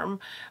platform.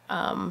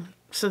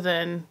 So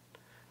then,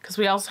 because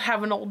we also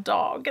have an old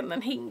dog, and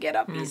then he can get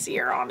up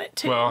easier on it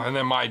too. Well, and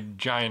then my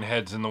giant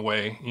head's in the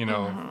way, you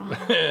know,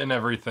 and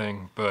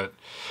everything. But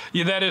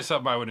yeah, that is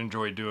something I would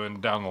enjoy doing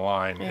down the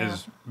line,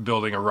 is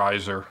building a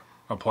riser,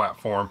 a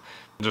platform.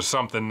 Just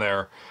something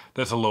there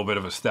that's a little bit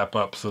of a step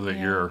up so that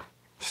you're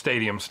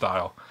stadium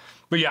style.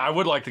 But yeah, I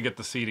would like to get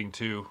the seating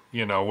too,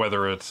 you know,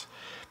 whether it's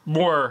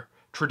more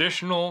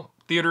traditional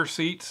theater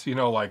seats, you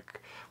know, like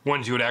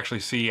ones you would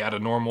actually see at a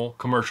normal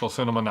commercial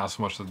cinema, not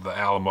so much at the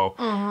Alamo,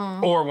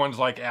 or ones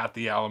like at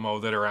the Alamo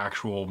that are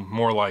actual,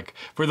 more like,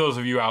 for those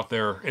of you out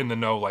there in the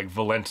know, like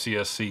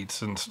Valencia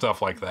seats and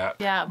stuff like that.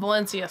 Yeah,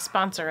 Valencia,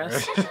 sponsor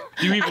us.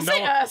 Do you even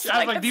know? Us,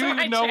 I was like, do you it's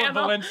my even know what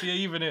channel. Valencia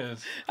even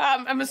is?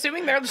 I'm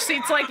assuming they're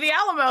seats like the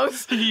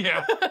Alamos.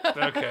 Yeah.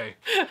 Okay.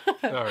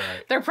 All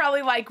right. They're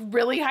probably like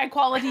really high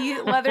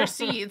quality leather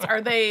seats.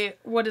 Are they,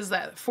 what is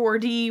that,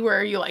 4D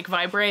where you like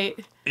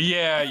vibrate?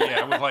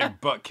 Yeah, with like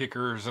butt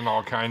kickers and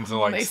all kinds of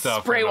like They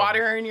stuff. spray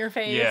water in your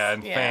face. Yeah,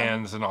 and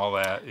fans and all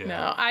that. Yeah.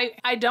 No,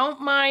 I don't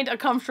mind a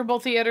comfortable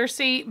theater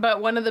seat,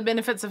 but one of the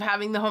benefits of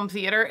having the home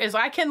theater is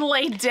I can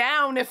lay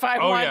down if I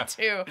want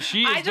to.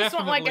 I just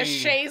want like a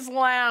chaise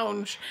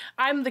lounge.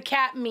 I'm the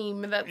cat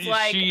meme that's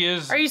like,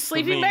 are you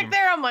sleeping back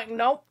there? I'm like,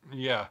 nope.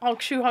 Yeah.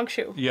 Honk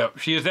shoe. Yep.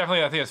 She is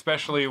definitely, I think,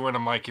 especially when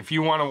I'm like, if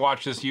you want to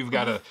watch this, you've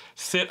got to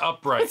sit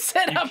upright.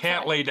 You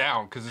can't lay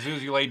down, because as soon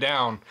as you lay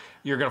down,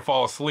 you're going to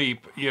fall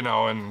asleep, you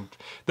know, and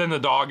then the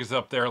dog is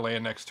up there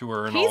laying next to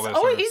her and all this.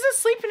 Oh, he's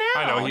asleep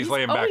now. I know, he's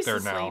laying back there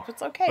asleep. now.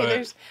 It's okay. But,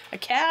 there's a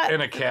cat.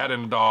 And a cat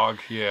and a dog,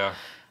 yeah.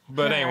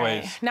 But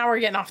anyways. Right. Now we're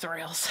getting off the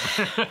rails.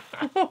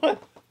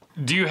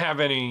 Do you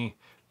have any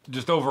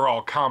just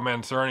overall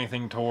comments or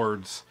anything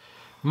towards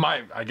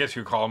I guess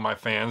you call them my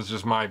fans,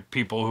 just my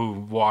people who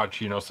watch,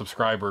 you know,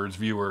 subscribers,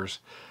 viewers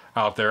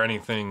out there,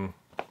 anything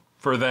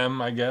for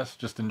them, I guess,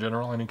 just in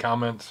general, any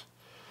comments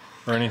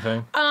or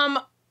anything?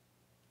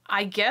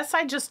 I guess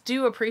I just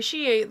do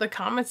appreciate the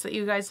comments that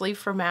you guys leave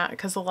for Matt,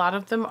 because a lot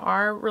of them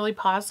are really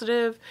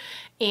positive,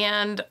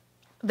 and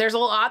there's a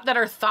lot that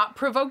are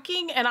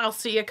thought-provoking, and I'll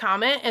see a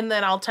comment and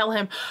then I'll tell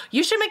him,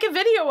 you should make a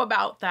video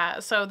about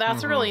that. So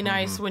that's really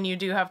nice when you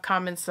do have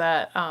comments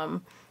that,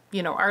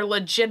 you know, are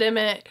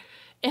legitimate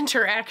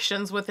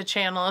interactions with the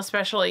channel,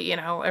 especially, you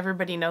know,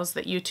 everybody knows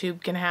that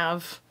YouTube can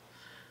have,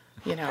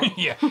 you know.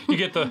 Yeah, you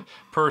get the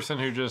person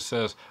who just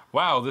says,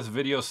 wow, this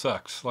video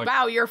sucks. Like,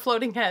 wow, you're a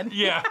floating head.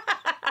 Yeah.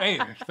 Hey,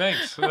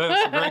 thanks.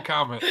 That's a great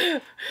comment.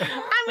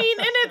 I mean,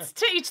 and it's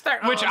to each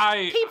their own. Which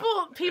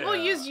people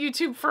use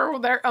YouTube for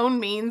their own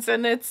means,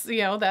 and it's,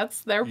 you know,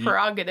 that's their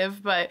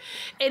prerogative. But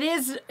it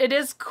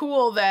is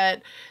cool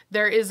that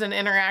there is an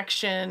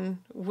interaction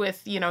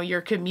with, you know,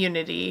 your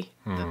community.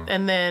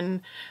 And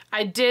then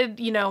I did,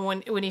 you know,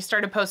 when he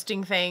started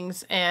posting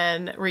things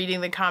and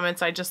reading the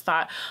comments, I just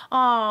thought,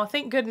 oh,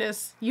 thank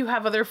goodness you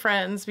have other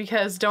friends,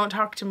 because don't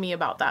talk to me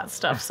about that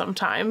stuff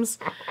sometimes.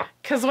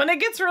 Because when it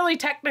gets really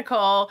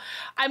technical,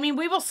 I mean,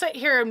 we will sit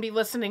here and be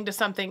listening to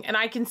something and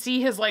I can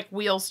see his like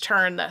wheels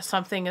turn that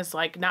something is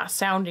like not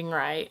sounding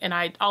right. And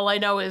all I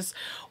know is,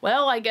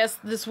 well, I guess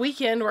this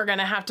weekend we're going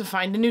to have to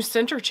find a new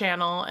center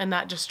channel. And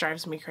that just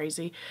drives me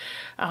crazy.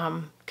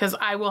 Because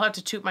I will have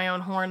to toot my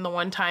own horn. The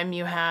one time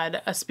you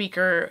had a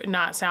speaker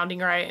not sounding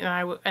right,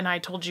 and I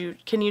told you,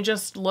 can you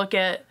just look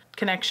at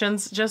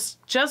connections? Try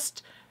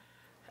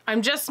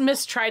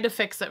to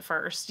fix it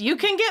first. You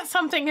can get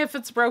something if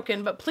it's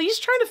broken, but please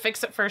try to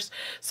fix it first.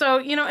 So,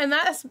 you know, and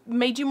that has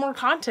made you more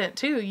content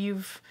too.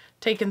 You've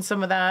taken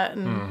some of that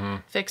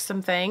and fixed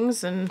some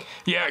things. And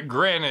yeah,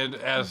 granted,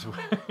 as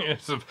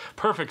it's a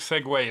perfect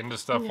segue into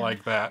stuff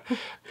like that.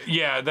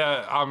 Yeah,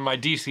 that on my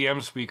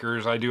DCM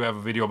speakers, I do have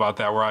a video about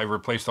that where I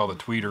replaced all the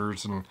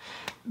tweeters and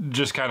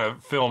just kind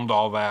of filmed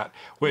all that,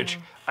 which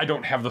I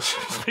don't have those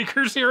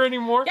speakers here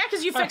anymore. Yeah,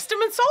 because you fixed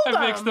them and sold them.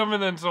 I fixed them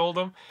and then sold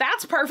them.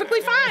 That's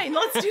perfectly fine.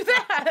 Let's do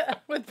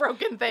that with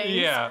broken things.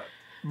 Yeah.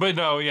 But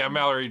no, yeah,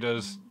 Mallory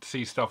does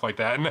see stuff like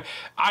that. And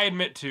I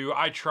admit too,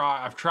 I've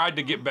tried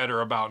to get better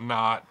about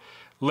not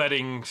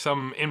letting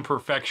some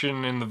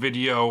imperfection in the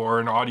video or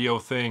an audio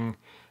thing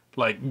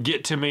like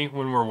get to me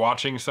when we're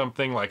watching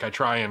something. Like I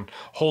try and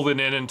hold it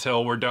in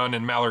until we're done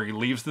and Mallory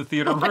leaves the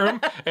theater room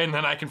and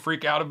then I can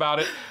freak out about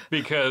it,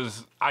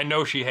 because I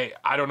know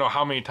I don't know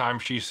how many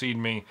times she's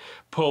seen me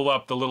pull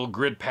up the little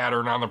grid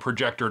pattern on the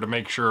projector to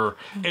make sure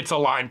it's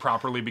aligned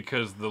properly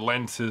because the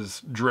lens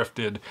is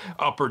drifted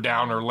up or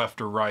down or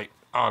left or right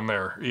on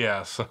there.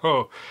 Yeah,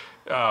 so,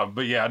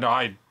 but yeah,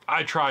 no,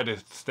 I try to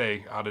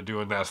stay out of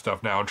doing that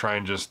stuff now and try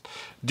and just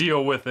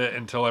deal with it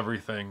until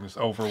everything's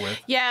over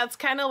with. Yeah, it's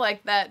kind of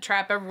like that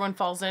trap everyone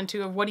falls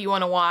into of what do you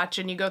want to watch,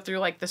 and you go through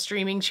like the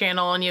streaming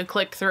channel and you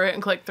click through it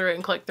and click through it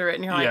and click through it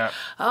and you're like,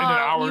 oh, and an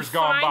hour's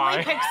gone by.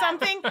 You finally pick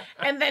something,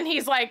 and then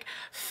he's like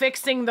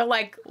fixing the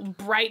like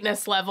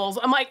brightness levels.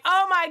 I'm like,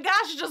 oh my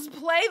gosh, just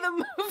play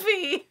the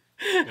movie.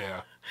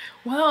 Yeah.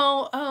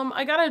 Well,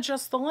 I gotta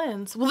adjust the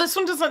lens. Well, this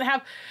one doesn't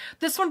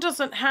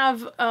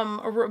have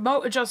a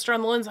remote adjuster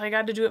on the lens. I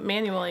got to do it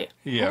manually.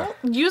 Yeah. Well,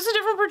 use a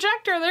different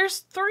projector. There's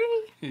 3.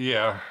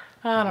 Yeah.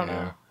 I don't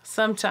know.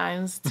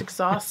 Sometimes it's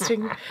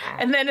exhausting.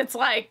 And then it's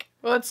like,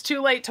 well, it's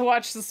too late to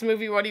watch this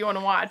movie. What do you want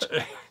to watch?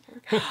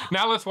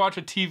 Now let's watch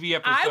a TV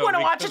episode. I want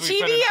to watch a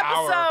TV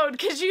episode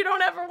because you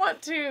don't ever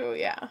want to.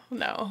 Yeah.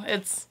 No,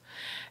 it's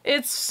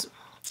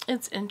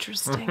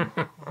interesting.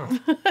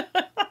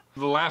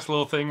 The last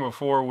little thing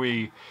before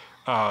we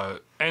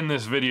end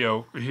this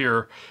video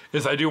here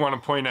is I do want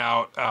to point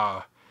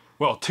out,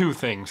 well, 2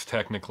 things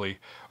technically.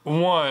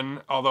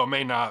 One, although it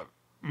may not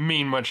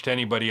mean much to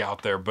anybody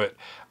out there, but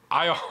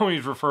I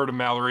always refer to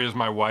Mallory as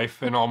my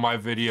wife in all my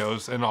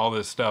videos and all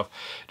this stuff,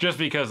 just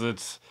because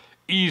it's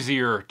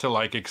easier to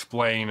like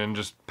explain and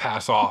just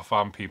pass off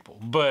on people.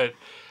 But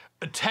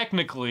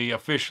technically,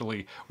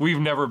 officially, we've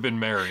never been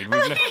married.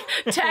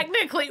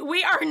 Technically,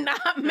 we are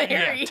not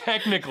married. Yeah,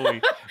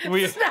 technically.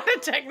 It's not a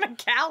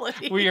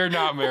technicality. We are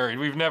not married.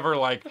 We've never,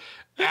 like,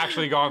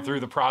 actually gone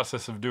through the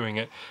process of doing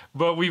it.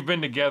 But we've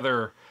been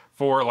together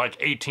for, like,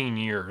 18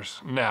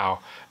 years now.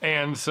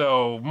 And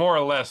so, more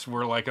or less,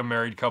 we're like a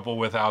married couple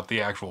without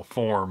the actual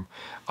form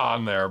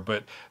on there.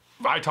 But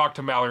I talked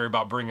to Mallory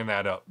about bringing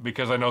that up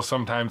because I know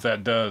sometimes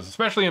that does,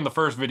 especially in the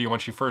first video when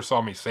she first saw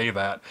me say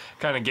that,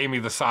 kind of gave me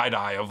the side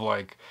eye of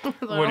like,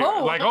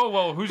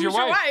 well, who's your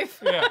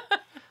wife? Yeah,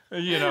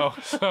 you know,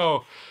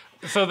 so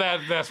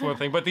that's one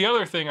thing. But the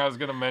other thing I was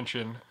going to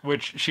mention,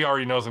 which she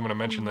already knows I'm going to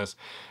mention this,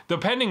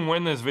 depending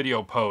when this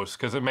video posts,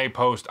 because it may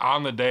post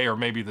on the day or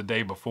maybe the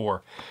day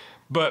before.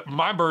 But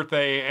my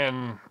birthday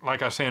and,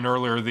 like I was saying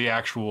earlier, the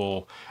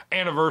actual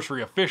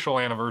official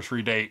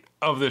anniversary date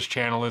of this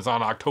channel is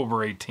on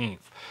October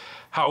 18th.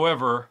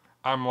 However,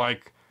 I'm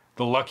like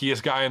the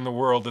luckiest guy in the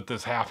world that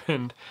this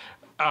happened.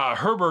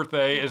 Her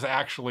birthday is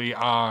actually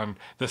on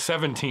the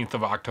 17th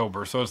of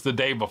October, so it's the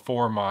day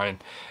before mine.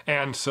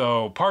 And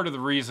so part of the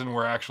reason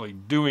we're actually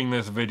doing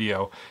this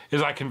video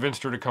is I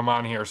convinced her to come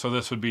on here, so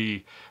this would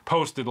be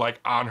posted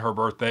like on her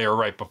birthday or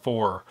right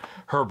before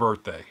her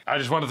birthday. I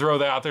just want to throw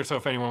that out there, so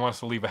if anyone wants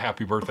to leave a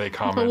happy birthday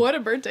comment. What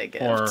a birthday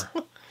gift.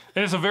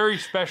 And it's a very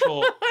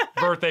special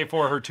birthday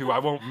for her, too. I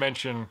won't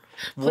mention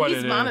what it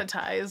is. Please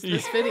monetize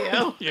this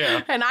video.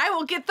 Yeah. And I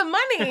will get the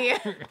money.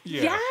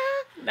 Yeah.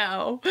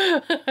 No.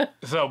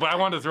 So, but I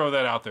wanted to throw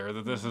that out there,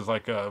 that this is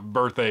like a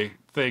birthday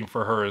thing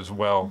for her as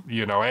well,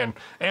 you know, and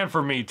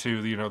for me,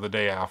 too, you know, the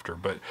day after.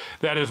 But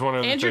that is one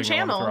of the things I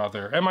want to throw out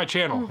there. And my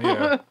channel,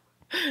 yeah.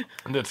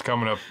 That's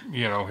coming up,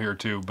 you know, here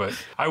too. But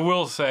I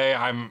will say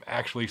I'm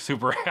actually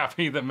super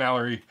happy that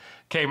Mallory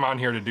came on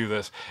here to do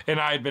this. And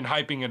I had been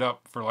hyping it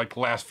up for like the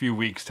last few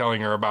weeks,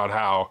 telling her about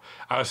how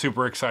I was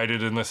super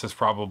excited. And this is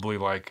probably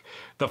like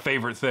the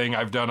favorite thing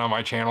I've done on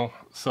my channel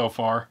so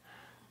far,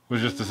 was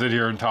just to sit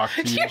here and talk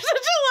to you. You're such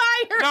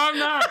a liar. I'm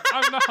not.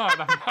 I'm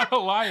not a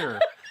liar.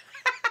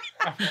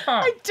 I'm not.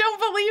 I don't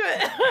believe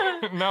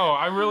it. No,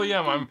 I really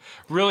am. I'm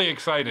really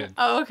excited.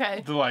 Oh,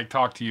 okay. To like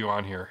talk to you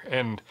on here.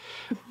 And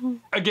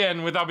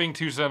again, without being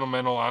too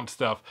sentimental on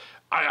stuff,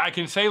 I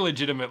can say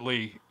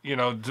legitimately, you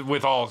know,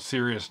 with all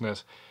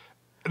seriousness,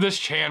 this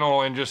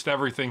channel and just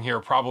everything here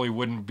probably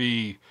wouldn't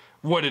be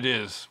what it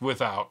is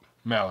without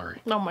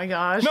Mallory. Oh my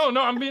gosh. No,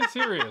 I'm being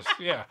serious.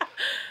 Yeah.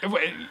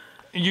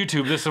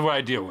 YouTube, this is what I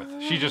deal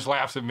with. She just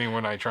laughs at me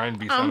when I try and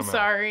be sentimental. I'm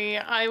sorry.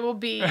 I'll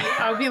be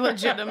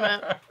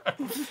legitimate.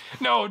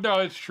 No,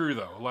 it's true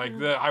though. Like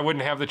I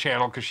wouldn't have the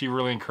channel because she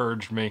really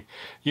encouraged me,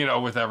 you know,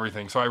 with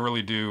everything. So I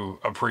really do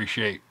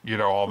appreciate, you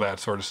know, all that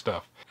sort of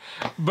stuff.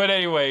 But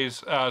anyways,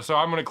 so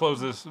I'm going to close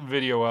this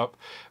video up.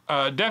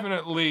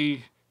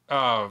 Definitely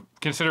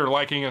consider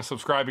liking and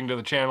subscribing to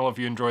the channel if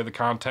you enjoy the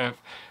content.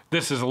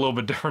 This is a little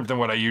bit different than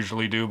what I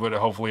usually do, but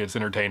hopefully it's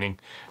entertaining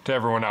to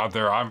everyone out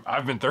there.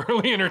 I've been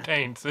thoroughly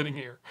entertained sitting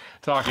here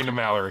talking to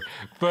Mallory.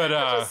 But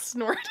I just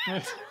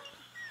snorted.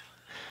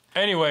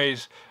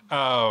 Anyways,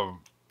 I'm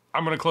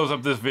going to close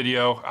up this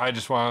video. I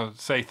just want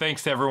to say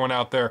thanks to everyone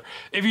out there.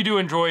 If you do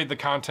enjoy the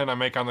content I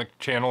make on the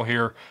channel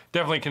here,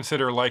 definitely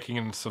consider liking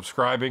and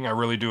subscribing. I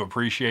really do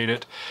appreciate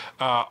it.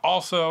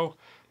 Also,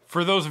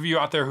 for those of you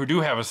out there who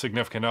do have a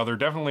significant other,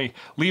 definitely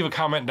leave a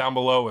comment down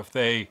below if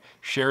they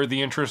share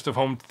the interest of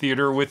home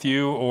theater with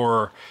you,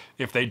 or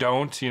if they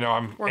don't, you know,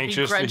 I'm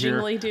anxious to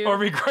hear. Or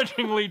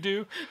begrudgingly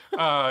do.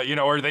 You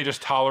know, or they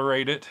just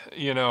tolerate it,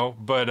 you know.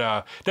 But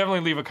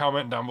definitely leave a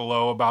comment down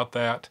below about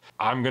that.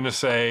 I'm going to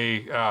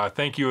say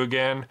thank you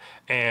again,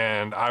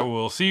 and I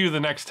will see you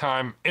the next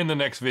time in the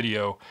next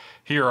video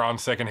here on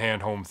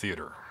Secondhand Home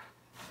Theater.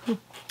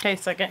 Okay,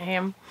 second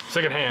ham.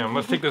 Second ham.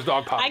 Let's take this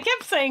dog potty. I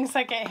kept saying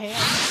second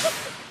ham.